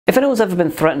If anyone's ever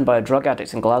been threatened by a drug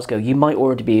addict in Glasgow, you might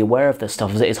already be aware of this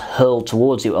stuff as it is hurled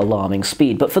towards you at alarming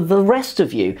speed. But for the rest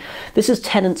of you, this is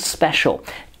Tennent's Special.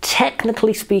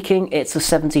 Technically speaking, it's a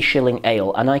 70 shilling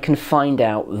ale, and I can find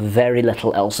out very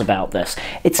little else about this.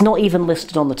 It's not even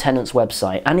listed on the Tennent's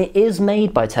website, and it is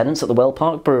made by Tennent's at the Well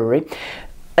Park Brewery.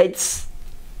 It's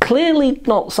clearly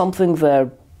not something they're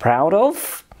proud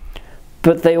of,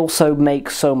 but they also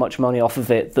make so much money off of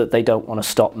it that they don't want to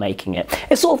stop making it.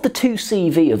 It's sort of the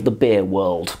 2CV of the beer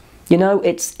world. You know,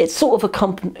 it's sort of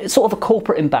a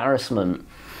corporate embarrassment,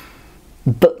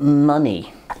 but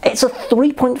money. It's a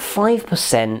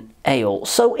 3.5% ale,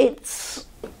 so it's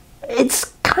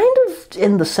kind of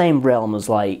in the same realm as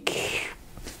like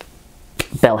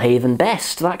Belhaven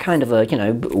Best, that kind of a, you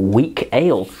know, weak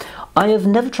ale. I have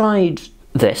never tried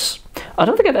this. I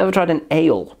don't think I've ever tried an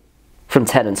ale from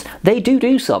Tennent's. They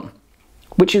do some,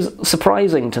 which is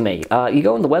surprising to me. You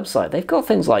go on the website, they've got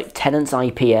things like Tennent's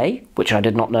IPA, which I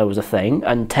did not know was a thing,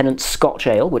 and Tennent's Scotch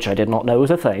Ale, which I did not know was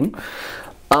a thing.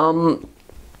 And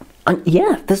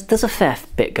yeah, there's a fair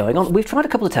bit going on. We've tried a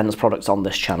couple of Tennent's products on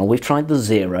this channel. We've tried the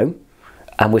Zero,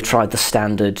 and we've tried the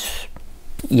standard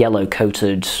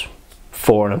yellow-coated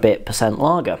 4 and a bit %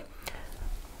 lager.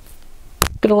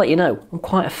 Gonna let you know, I'm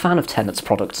quite a fan of Tennent's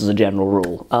products as a general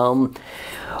rule.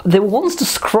 They were once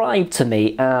described to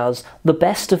me as the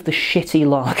best of the shitty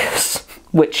lagers,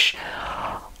 which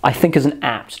I think is an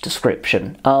apt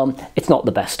description. It's not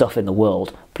the best stuff in the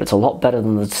world, but it's a lot better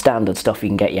than the standard stuff you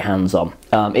can get your hands on.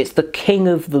 It's the king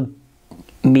of the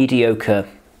mediocre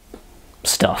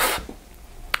stuff.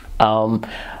 And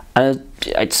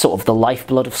it's sort of the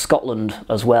lifeblood of Scotland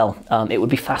as well. It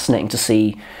would be fascinating to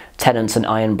see Tennent's and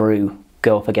Iron Brew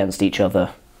go up against each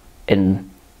other in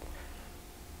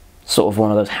sort of one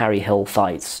of those Harry Hill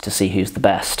fights to see who's the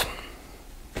best.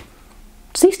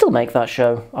 Does he still make that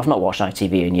show? I've not watched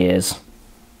ITV in years.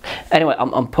 Anyway,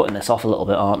 I'm putting this off a little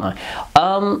bit, aren't I?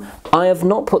 I have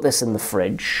not put this in the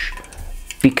fridge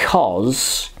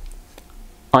because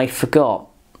I forgot.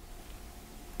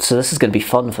 So this is going to be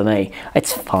fun for me.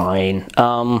 It's fine.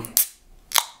 Will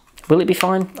it be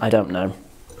fine? I don't know.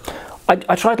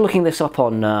 I tried looking this up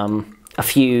on a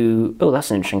few... Oh,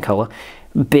 that's an interesting colour.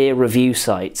 Beer review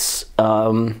sites. They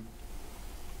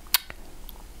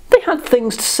had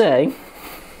things to say,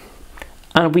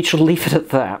 and we shall leave it at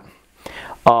that.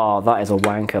 Oh, that is a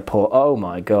wanker pour. Oh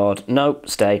my god. No,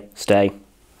 stay.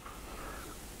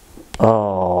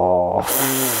 Oh.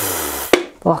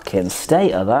 Fucking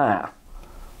state of that.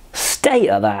 State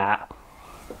of that.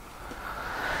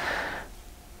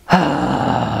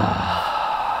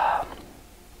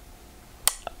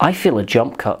 I feel a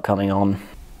jump cut coming on.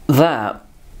 That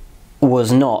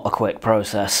was not a quick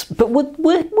process, but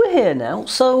we're here now,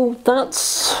 so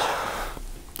that's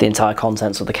the entire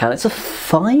contents of the can. It's a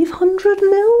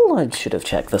 500ml? I should have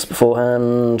checked this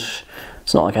beforehand.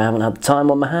 It's not like I haven't had the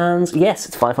time on my hands. Yes,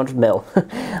 it's 500ml.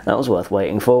 That was worth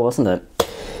waiting for, wasn't it?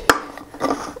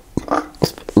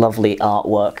 Lovely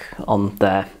artwork on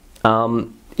there.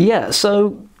 Yeah,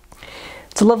 so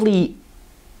it's a lovely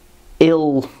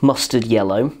ill mustard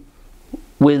yellow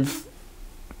with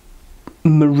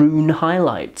maroon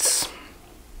highlights.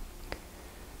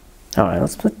 Alright,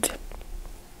 let's put...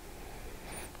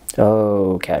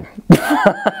 Okay.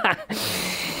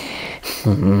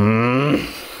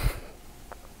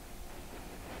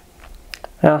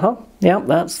 Yeah,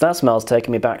 that smell's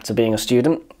taking me back to being a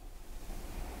student.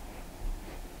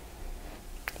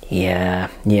 Yeah,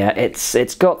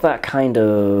 it's got that kind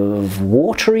of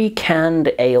watery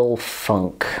canned ale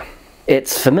funk.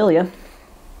 It's familiar.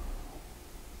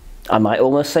 I might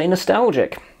almost say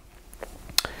nostalgic.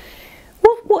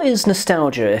 What is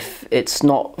nostalgia if it's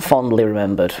not fondly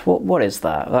remembered? What is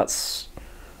that? That's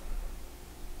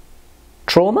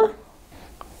trauma?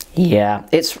 Yeah,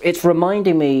 it's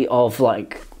reminding me of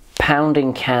like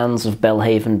pounding cans of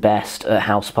Belhaven Best at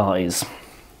house parties.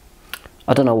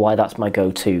 I don't know why that's my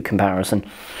go-to comparison.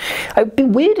 It'd be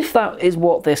weird if that is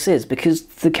what this is, because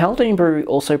the Caledonian Brewery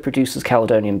also produces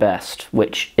Caledonian Best,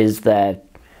 which is their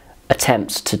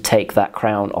attempts to take that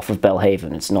crown off of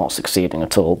Belhaven. It's not succeeding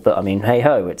at all, but I mean, hey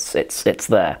ho, it's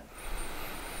there.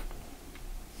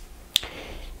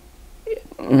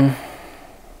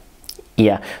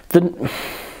 Yeah,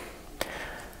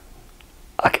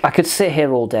 I could sit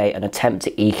here all day and attempt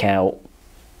to eke out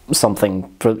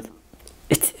something, but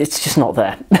it's just not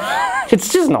there.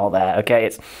 It's just not there, okay?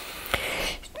 It's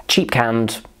cheap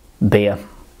canned beer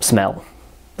smell.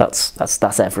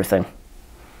 That's everything.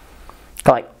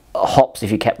 Like hops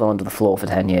if you kept them under the floor for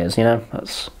 10 years, you know?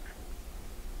 That's...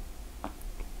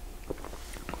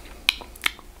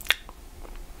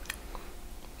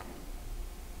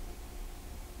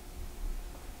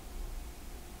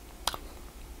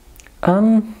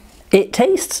 It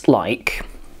tastes like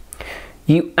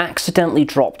you accidentally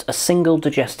dropped a single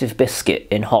digestive biscuit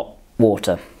in hot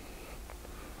water.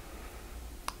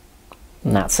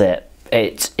 And that's it.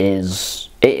 It is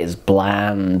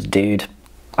bland, dude.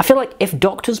 I feel like if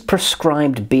doctors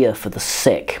prescribed beer for the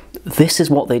sick, this is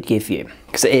what they'd give you.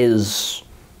 Because it is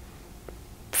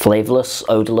flavourless,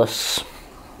 odourless.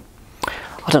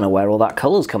 I don't know where all that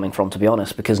colour's coming from, to be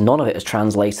honest, because none of it is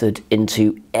translated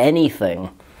into anything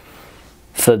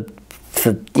for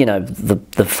you know,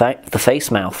 the face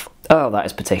mouth. Oh, that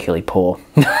is particularly poor.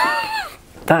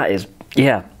 That is,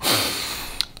 yeah.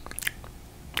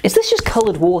 Is this just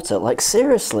coloured water? Like,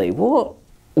 seriously, what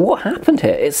happened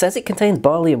here? It says it contains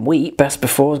barley and wheat. Best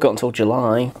before has got until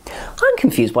July. I'm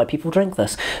confused why people drink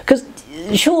this. Because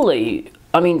surely,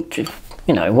 I mean,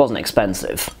 you know, it wasn't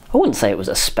expensive. I wouldn't say it was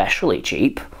especially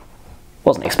cheap. It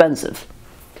wasn't expensive.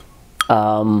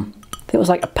 I think it was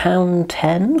like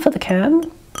 £1.10 for the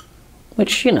can.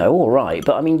 Which, you know, alright.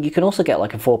 But I mean, you can also get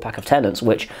like a 4-pack of Tennents,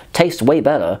 which tastes way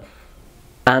better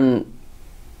and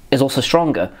is also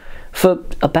stronger for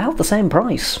about the same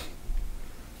price.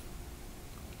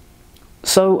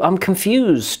 So I'm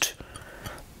confused.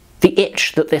 The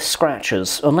itch that this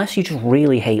scratches, unless you just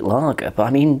really hate lager, but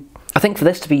I mean, I think for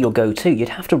this to be your go-to, you'd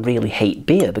have to really hate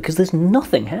beer, because there's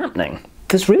nothing happening.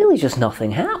 There's really just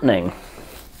nothing happening.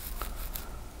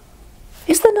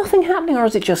 Is there nothing happening, or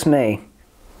is it just me?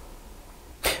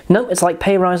 No, it's like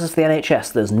pay rises to the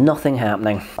NHS, there's nothing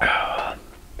happening.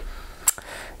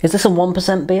 Is this a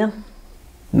 1% beer?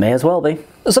 May as well be.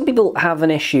 Some people have an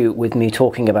issue with me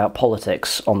talking about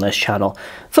politics on this channel.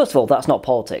 First of all, that's not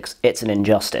politics, it's an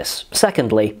injustice.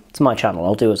 Secondly, it's my channel,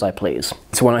 I'll do as I please.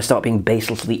 So when I start being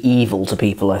basely evil to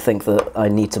people, I think that I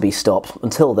need to be stopped.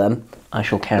 Until then, I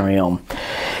shall carry on.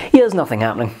 Yeah, there's nothing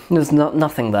happening. There's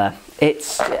nothing there.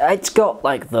 It's got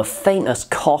like the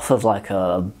faintest cough of like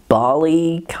a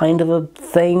barley kind of a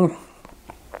thing.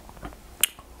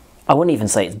 I wouldn't even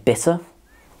say it's bitter.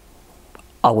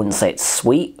 I wouldn't say it's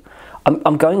sweet.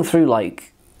 I'm going through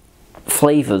like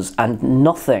flavours and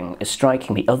nothing is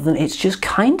striking me other than it's just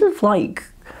kind of like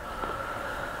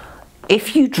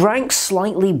if you drank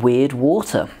slightly weird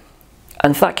water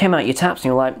and if that came out your taps and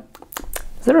you're like,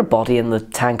 is there a body in the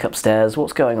tank upstairs?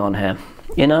 What's going on here?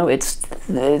 You know, it's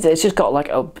just got like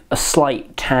a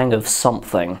slight tang of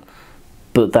something,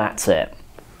 but that's it.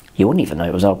 You wouldn't even know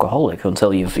it was alcoholic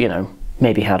until you've, you know,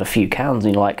 maybe had a few cans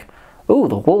and you're like, ooh,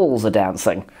 the walls are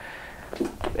dancing.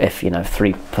 If, you know,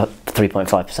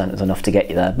 3.5% is enough to get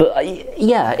you there. But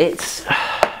yeah, it's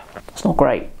not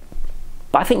great.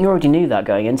 But I think you already knew that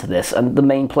going into this, and the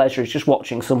main pleasure is just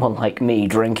watching someone like me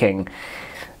drinking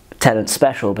Tennent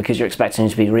Special because you're expecting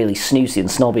to be really snooty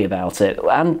and snobby about it.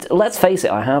 And let's face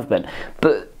it, I have been.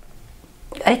 But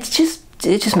it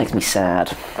just makes me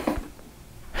sad.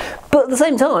 But at the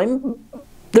same time,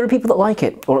 there are people that like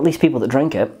it, or at least people that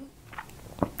drink it.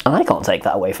 And I can't take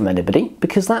that away from anybody,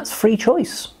 because that's free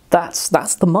choice. That's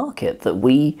the market that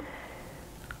we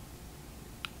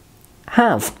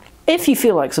have. If you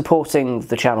feel like supporting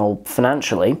the channel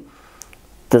financially,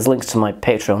 there's links to my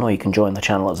Patreon, or you can join the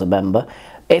channel as a member.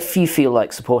 If you feel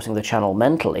like supporting the channel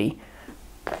mentally,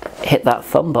 hit that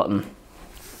thumb button.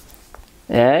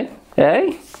 Eh?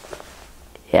 Eh?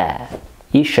 Yeah.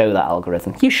 You show that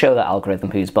algorithm. You show that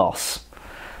algorithm who's boss.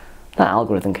 That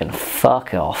algorithm can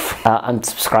fuck off. And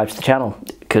subscribe to the channel,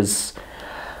 because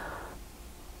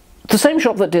the same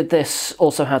shop that did this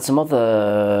also had some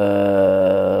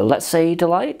other, let's say,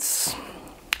 delights.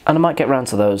 And I might get round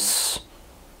to those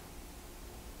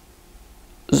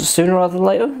sooner rather than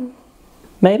later.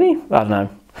 Maybe? I don't know.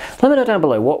 Let me know down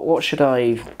below, what should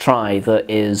I try that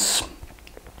is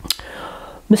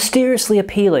mysteriously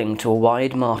appealing to a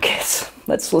wide market?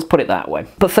 Let's put it that way.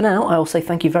 But for now, I will say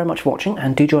thank you very much for watching,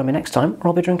 and do join me next time, where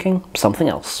I'll be drinking something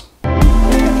else.